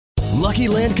Lucky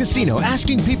Land Casino,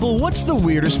 asking people, what's the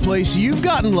weirdest place you've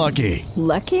gotten lucky?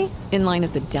 Lucky? In line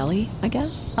at the deli, I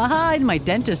guess? Aha, in my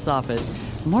dentist's office.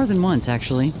 More than once,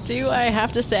 actually. Do I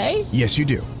have to say? Yes, you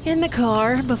do. In the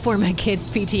car before my kids'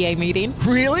 PTA meeting.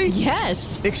 Really?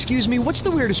 Yes. Excuse me, what's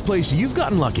the weirdest place you've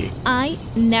gotten lucky? I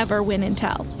never win and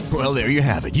tell. Well, there you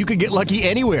have it. You can get lucky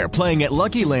anywhere, playing at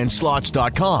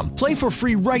LuckyLandSlots.com. Play for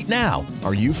free right now.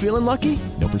 Are you feeling lucky?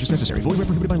 No purchase necessary. Void where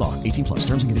prohibited by law. 18 plus.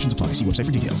 Terms and conditions apply. See website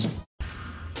for details.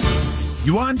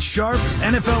 You want sharp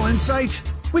NFL insight?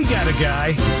 We got a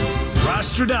guy.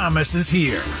 Rostradamus is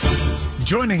here.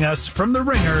 Joining us from The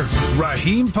Ringer,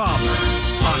 Raheem Palmer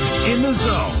on In the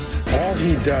Zone. All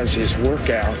he does is work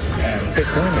out and pick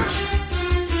winners.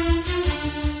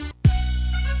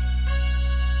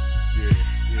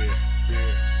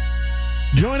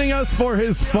 Joining us for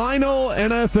his final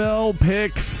NFL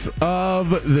picks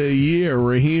of the year,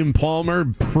 Raheem Palmer,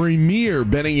 premier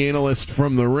betting analyst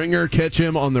from The Ringer. Catch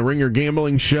him on The Ringer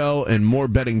Gambling Show and more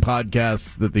betting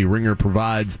podcasts that The Ringer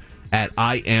provides at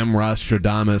I Am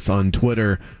Rostradamus on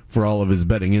Twitter for all of his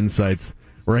betting insights.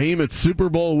 Raheem, it's Super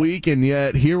Bowl week, and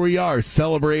yet here we are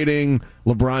celebrating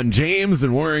LeBron James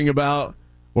and worrying about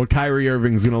what Kyrie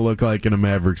Irving's going to look like in a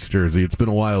Mavericks jersey. It's been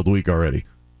a wild week already.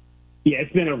 Yeah,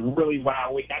 it's been a really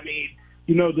wild week. I mean,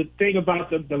 the thing about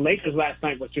the Lakers last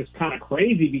night was just kind of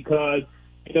crazy because,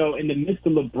 in the midst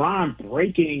of LeBron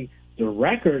breaking the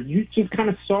record, you just kind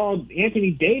of saw Anthony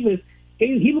Davis.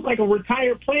 He looked like a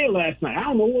retired player last night. I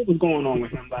don't know what was going on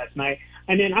with him last night.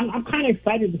 And then I'm kind of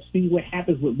excited to see what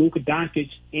happens with Luka Doncic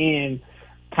and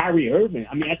Kyrie Irving.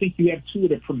 I mean, I think you have two of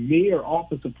the premier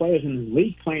offensive players in the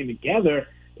league playing together.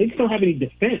 They just don't have any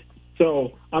defense.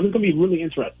 So it's going to be really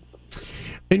interesting.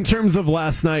 In terms of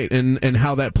last night and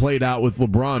how that played out with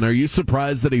LeBron, are you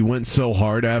surprised that he went so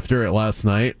hard after it last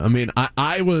night? I mean,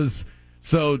 I was,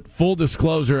 so full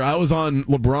disclosure, I was on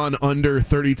LeBron under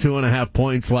 32.5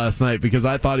 points last night because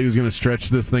I thought he was going to stretch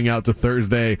this thing out to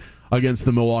Thursday against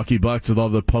the Milwaukee Bucks with all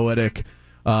the poetic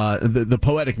the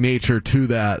poetic nature to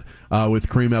that with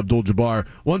Kareem Abdul-Jabbar.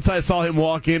 Once I saw him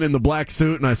walk in the black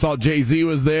suit and I saw Jay-Z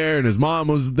was there and his mom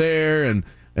was there and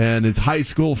his high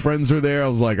school friends were there, I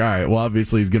was like, all right, well,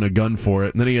 obviously he's going to gun for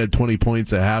it. And then he had 20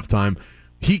 points at halftime.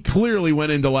 He clearly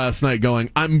went into last night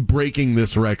going, I'm breaking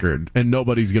this record, and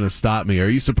nobody's going to stop me. Are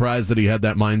you surprised that he had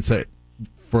that mindset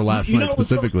for last night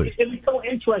specifically? It was so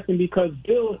interesting because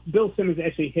Bill Simmons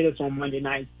actually hit us on Monday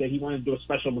night that he wanted to do a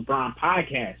special LeBron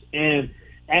podcast. And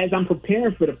as I'm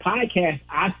preparing for the podcast,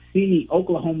 I see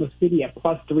Oklahoma City at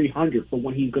plus 300 for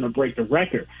when he's going to break the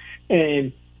record.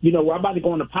 And we're about to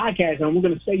go on the podcast, and we're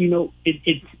going to say,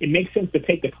 it makes sense to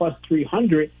take the plus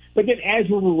 300. But then as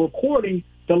we were recording,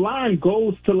 the line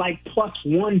goes to like plus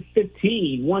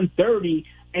 115, 130,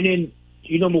 and then,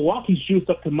 Milwaukee's juiced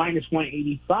up to minus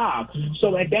 185.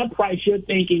 So at that price, you're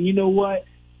thinking, you know what?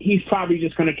 He's probably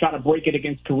just going to try to break it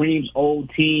against Kareem's old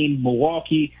team,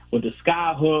 Milwaukee, with the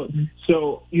sky hook.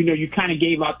 So, you kind of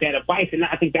gave out that advice, and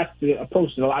I think that's the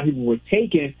approach that a lot of people were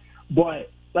taking. But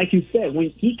like you said, when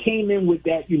he came in with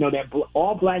that, that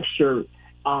all-black shirt,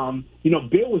 Bill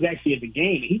was actually at the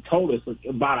game. He told us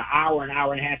about an hour and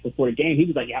a half before the game. He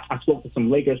was like, yeah, I spoke to some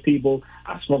Lakers people.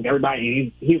 I spoke to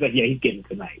everybody. And he was like, yeah, he's getting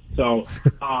tonight. So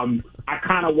I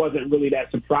kind of wasn't really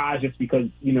that surprised just because,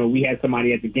 we had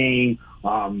somebody at the game.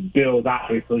 Bill's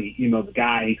obviously, the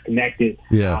guy, he's connected.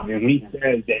 Yeah. And when he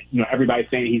says that, everybody's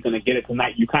saying he's going to get it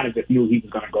tonight, you kind of just knew he was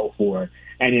going to go for it.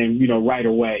 And then, right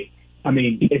away, I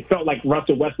mean, it felt like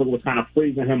Russell Westbrook was kind of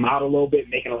freezing him out a little bit,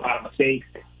 making a lot of mistakes.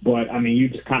 But, I mean, you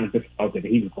just kind of felt that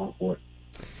he was going for it.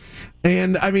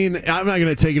 And, I mean, I'm not going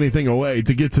to take anything away.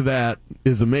 To get to that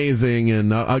is amazing,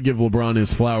 and I'll give LeBron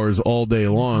his flowers all day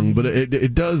long. But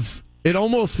it does – it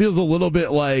almost feels a little bit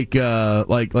like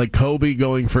Kobe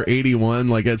going for 81.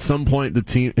 Like, at some point,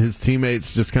 his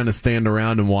teammates just kind of stand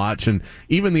around and watch. And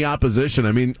even the opposition.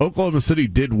 I mean, Oklahoma City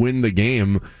did win the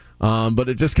game. But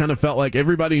it just kind of felt like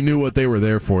everybody knew what they were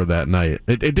there for that night.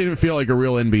 It didn't feel like a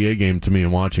real NBA game to me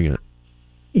in watching it.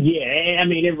 Yeah, I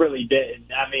mean, it really did.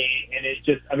 I mean, and it's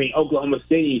just, Oklahoma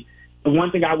City, the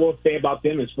one thing I will say about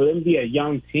them is for them to be a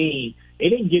young team, they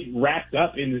didn't get wrapped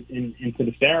up into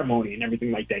the ceremony and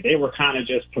everything like that. They were kind of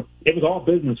just, it was all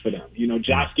business for them.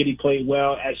 Josh Giddey played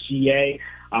well, SGA.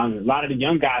 A lot of the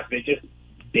young guys, they just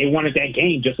they wanted that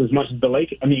game just as much as the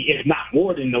Lakers. I mean, if not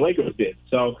more than the Lakers did.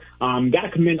 So, got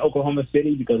to commend Oklahoma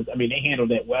City because, I mean, they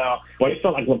handled it well. But it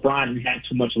felt like LeBron had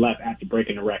too much left after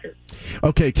breaking the record.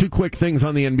 Okay, two quick things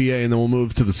on the NBA, and then we'll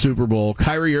move to the Super Bowl.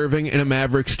 Kyrie Irving in a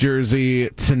Mavericks jersey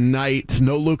tonight.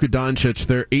 No Luka Doncic.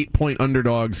 They're 8-point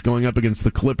underdogs going up against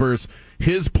the Clippers.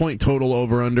 His point total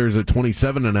over-under is at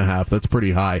 27.5. That's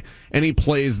pretty high. Any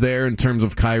plays there in terms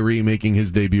of Kyrie making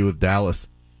his debut with Dallas?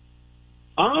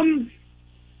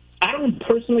 I don't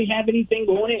personally have anything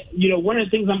going. One of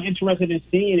the things I'm interested in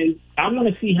seeing is I want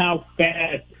to see how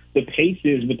fast the pace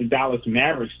is with the Dallas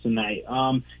Mavericks tonight.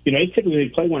 They typically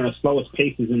play one of the slowest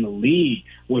paces in the league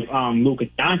with Luka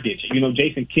Doncic.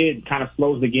 Jason Kidd kind of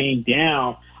slows the game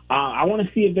down. I want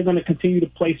to see if they're going to continue to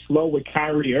play slow with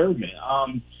Kyrie Irving.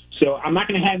 So I'm not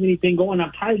going to have anything going.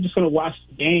 I'm probably just going to watch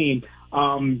the game.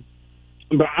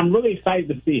 But I'm really excited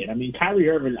to see it. I mean, Kyrie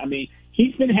Irving,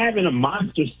 he's been having a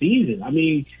monster season.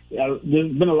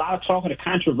 There's been a lot of talk of the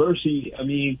controversy,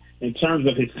 in terms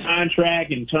of his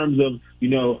contract, in terms of,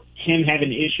 him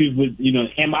having issues with,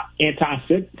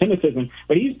 anti-Semitism.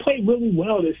 But he's played really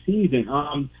well this season.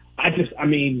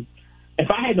 If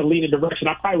I had to lean a direction,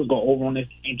 I probably would go over on this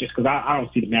game just because I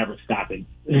don't see the Mavericks stopping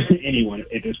anyone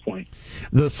at this point.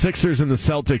 The Sixers and the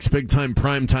Celtics, big-time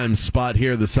primetime spot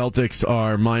here. The Celtics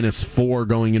are -4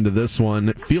 going into this one.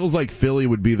 It feels like Philly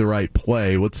would be the right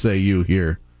play. What say you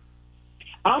here?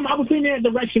 I was in that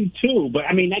direction too, but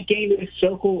that game is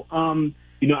circle.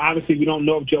 Obviously we don't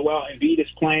know if Joel Embiid is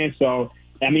playing, so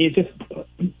it's just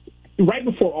right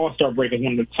before All-Star break is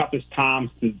one of the toughest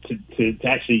times to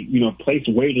actually place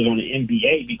wagers on the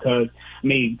NBA because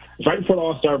it's right before the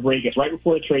All-Star break, it's right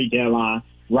before the trade deadline.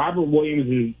 Robert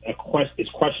Williams is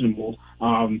questionable.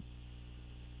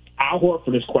 Al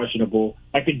Horford is questionable.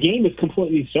 The game is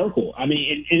completely circle.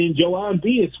 And Joel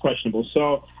Embiid is questionable.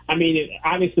 So,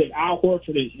 obviously if Al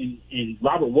Horford and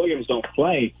Robert Williams don't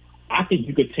play, I think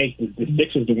you could take the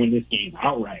Sixers to win this game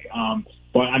outright.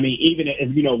 But, even if,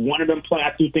 one of them play,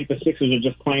 I do think the Sixers are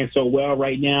just playing so well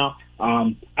right now.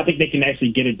 I think they can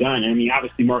actually get it done.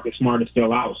 Obviously Marcus Smart is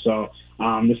still out. So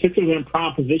the Sixers are in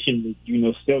prime position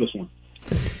to steal this one.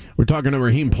 We're talking to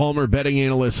Raheem Palmer, betting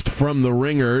analyst from The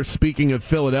Ringer. Speaking of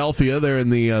Philadelphia, they're in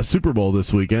the Super Bowl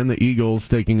this weekend. The Eagles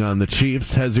taking on the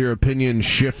Chiefs. Has your opinion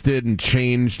shifted and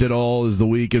changed at all as the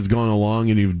week has gone along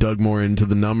and you've dug more into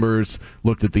the numbers,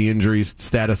 looked at the injuries,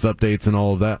 status updates, and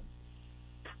all of that?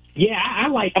 Yeah,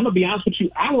 I'm going to be honest with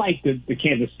you, I like the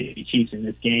Kansas City Chiefs in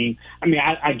this game.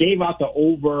 I gave out the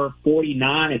over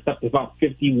 49. It's up to about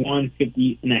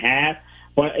 50.5.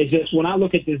 But it's just when I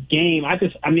look at this game,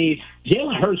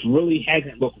 Jalen Hurts really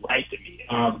hasn't looked right to me.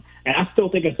 And I still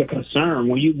think it's a concern.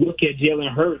 When you look at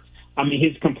Jalen Hurts,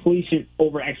 his completion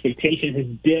over expectation has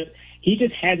dipped. He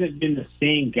just hasn't been the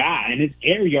same guy, and his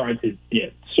air yards has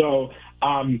dipped. So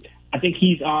I think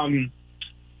he's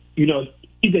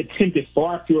attempted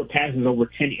far fewer passes over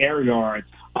 10 air yards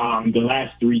the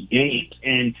last 3 games.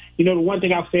 And, the one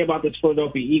thing I'll say about this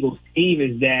Philadelphia Eagles team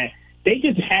is that they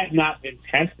just have not been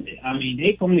tested.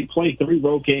 They've only played 3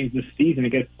 road games this season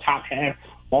against top half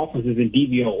offenses in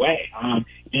DVOA.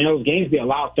 In those games, they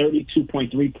allowed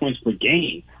 32.3 points per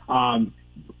game.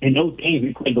 In those games,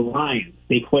 they played the Lions.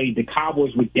 They played the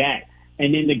Cowboys with Dak,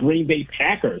 and then the Green Bay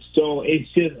Packers. So it's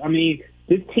just,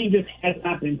 this team just has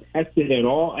not been tested at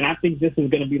all, and I think this is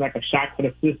going to be like a shock to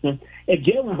the system. If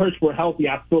Jalen Hurts were healthy,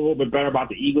 I feel a little bit better about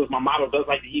the Eagles. My model does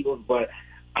like the Eagles, but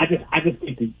I just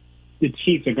think the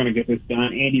Chiefs are going to get this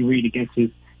done. Andy Reid against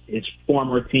his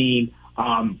former team.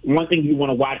 One thing you want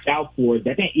to watch out for is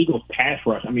that Eagles pass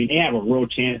rush. They have a real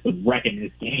chance of wrecking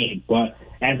this game, but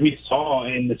as we saw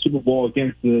in the Super Bowl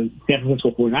against the San Francisco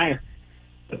 49ers,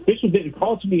 the officials didn't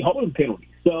call too many holding penalties.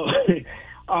 So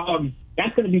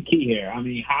that's going to be key here.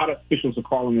 How the officials are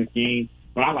calling this game,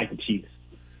 but I like the Chiefs.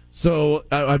 So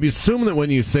I'm assuming that when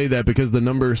you say that, because the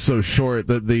number is so short,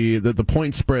 that the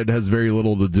point spread has very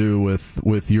little to do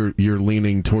with your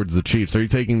leaning towards the Chiefs. Are you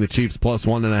taking the Chiefs plus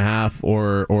 1.5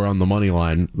 or on the money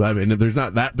line? There's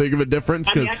not that big of a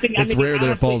difference because it's rare that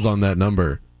it falls on that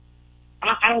number.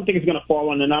 I don't think it's going to fall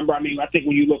on the number. I think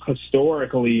when you look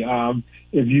historically,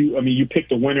 if you pick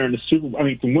the winner in the Super Bowl.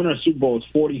 The winner of the Super Bowl is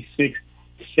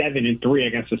 47-3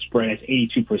 against the spread. That's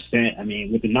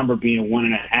 82%. With the number being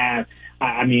 1.5.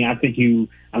 I think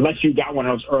unless you got one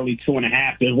of those early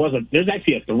 2.5, there's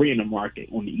actually a 3 in the market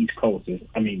on the East Coast. There's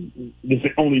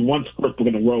only one sportsbook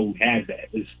in the world who has that.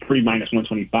 It's 3 minus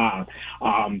 125.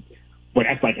 But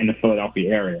that's in the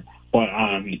Philadelphia area. But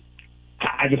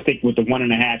I just think with the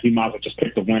 1.5, you might as well just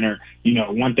pick the winner.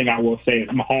 One thing I will say is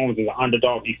Mahomes is an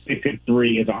underdog. He's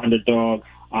 6-3 as an underdog.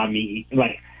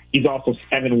 He's also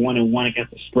 7-1-1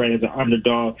 against the spread as an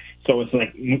underdog. So it's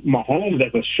like Mahomes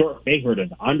as a short favorite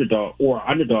as an underdog or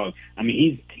underdog. I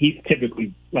mean, he's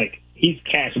typically like he's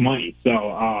cash money. So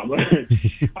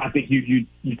I think you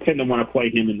tend to want to play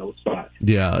him in those spots.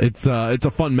 Yeah, it's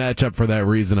a fun matchup for that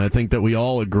reason. I think that we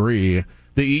all agree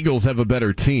the Eagles have a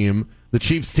better team. The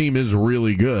Chiefs team is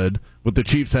really good, but the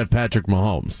Chiefs have Patrick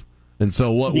Mahomes. And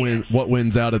so what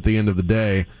wins out at the end of the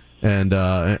day?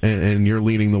 And you're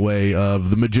leading the way of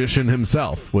the magician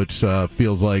himself, which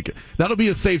feels like that'll be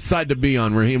a safe side to be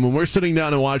on, Raheem. When we're sitting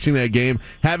down and watching that game,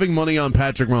 having money on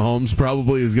Patrick Mahomes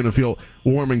probably is going to feel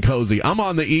warm and cozy. I'm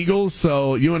on the Eagles,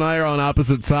 so you and I are on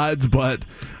opposite sides, but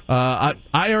I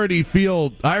already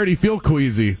feel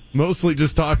queasy, mostly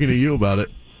just talking to you about it.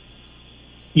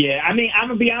 Yeah, I mean, I'm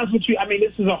going to be honest with you. I mean,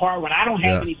 this is a hard one. I don't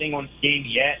have anything on the game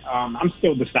yet. I'm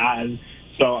still deciding.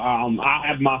 So I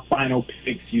have my final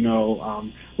picks.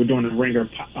 We're doing a Ringer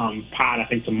pod, I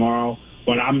think, tomorrow.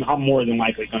 But I'm more than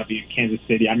likely going to be in Kansas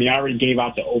City. I mean, I already gave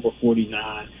out the over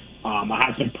 49. I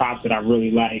have some props that I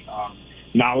really like. I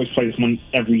always play this one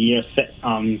every year.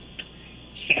 Second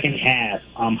half,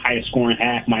 highest scoring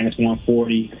half,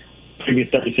 -140. Previous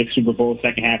 36 Super Bowl,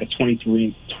 second half at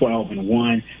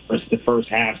 23-12-1 versus the first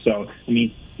half. So, I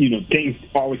mean, things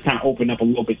always kind of open up a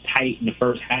little bit tight in the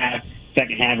first half.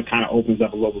 Second half, it kind of opens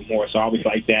up a little bit more. So I always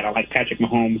like that. I like Patrick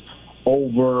Mahomes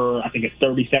over, I think it's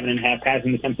 37.5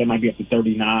 passing attempts. That might be up to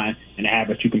 39.5,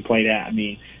 but you can play that. I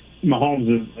mean, Mahomes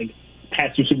is like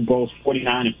past 2 Super Bowls,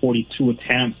 49 and 42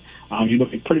 attempts. You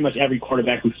look at pretty much every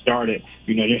quarterback who started,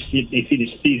 they see the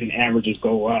season averages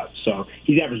go up. So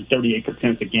he's averaging 38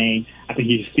 attempts a game. I think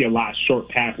you see a lot of short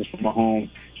passes from Mahomes.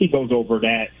 He goes over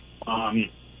that. I'm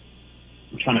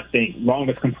trying to think.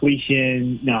 Longest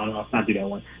completion. No, let's not do that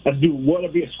one. Let's do what'll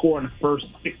be a score in the first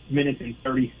 6 minutes and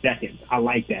 30 seconds. I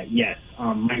like that. Yes.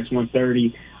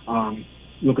 -130.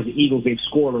 Look at the Eagles. They've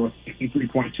scored over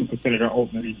 63.2% of their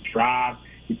opening drives.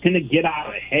 You tend to get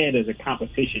out ahead as a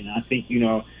competition. And I think,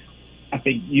 I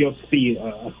think you'll see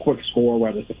a quick score,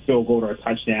 whether it's a field goal or a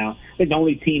touchdown. I think the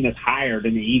only team that's higher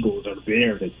than the Eagles are the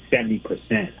Bears at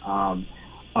 70%.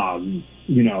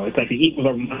 It's like the Eagles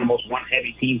are one of the most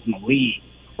run-heavy teams in the league,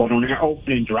 but on their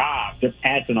opening drive, they're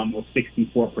passing almost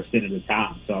 64% of the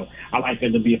time. So I like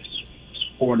there to be a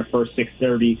score in the first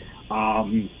 6:30.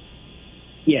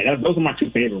 Those are my two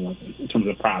favorite ones in terms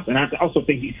of props. And I also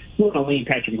think you want to lean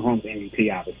Patrick Mahomes MVP,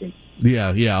 obviously.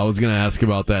 Yeah, I was going to ask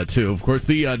about that, too. Of course,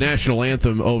 the national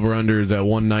anthem over-under is at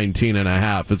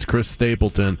 119.5. It's Chris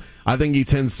Stapleton. I think he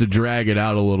tends to drag it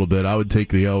out a little bit. I would take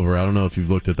the over. I don't know if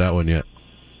you've looked at that one yet.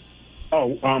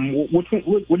 Oh, what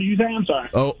did you say? I'm sorry.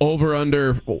 Oh,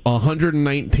 over-under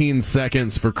 119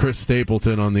 seconds for Chris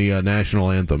Stapleton on the national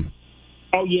anthem.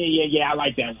 Oh, yeah. I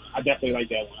like that one. I definitely like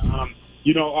that one.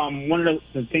 One of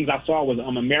the things I saw was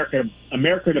America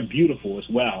the Beautiful as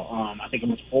well. I think it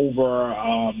was over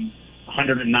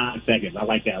 109 seconds. I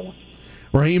like that one.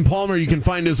 Raheem Palmer, you can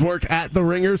find his work at The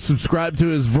Ringer. Subscribe to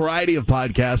his variety of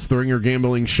podcasts, The Ringer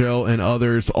Gambling Show and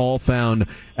others, all found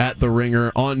at The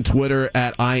Ringer. On Twitter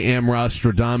at I am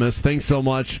Rostradamus. Thanks so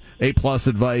much. A+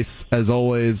 advice, as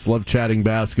always. Love chatting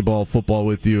basketball, football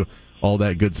with you, all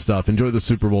that good stuff. Enjoy the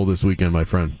Super Bowl this weekend, my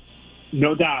friend.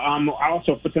 No doubt. I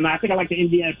also, for tonight, I think I like the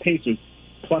Indiana Pacers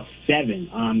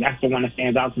 +7. That's the one that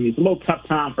stands out to me. It's a little tough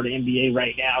time for the NBA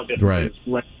right now, just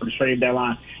for the trade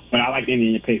deadline. But I like the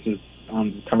Indiana Pacers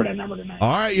to cover that number tonight.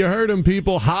 All right, you heard him,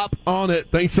 people. Hop on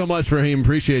it. Thanks so much, Raheem.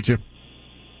 Appreciate you.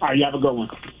 All right, you have a good one.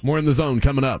 More in the zone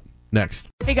coming up next.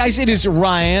 Hey, guys, it is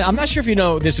Ryan. I'm not sure if you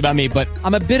know this about me, but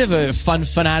I'm a bit of a fun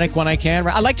fanatic when I can.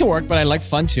 I like to work, but I like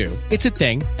fun, too. It's a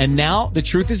thing. And now the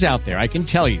truth is out there. I can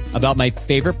tell you about my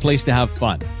favorite place to have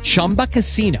fun. Chumba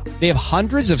Casino. They have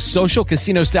hundreds of social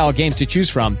casino-style games to choose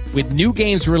from with new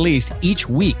games released each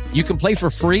week. You can play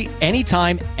for free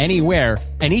anytime, anywhere,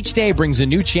 and each day brings a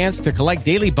new chance to collect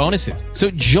daily bonuses. So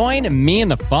join me in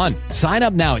the fun. Sign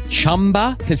up now at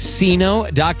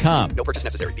ChumbaCasino.com. No purchase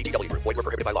necessary. VGW. Void where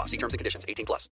prohibited by law. See terms and conditions. 18+.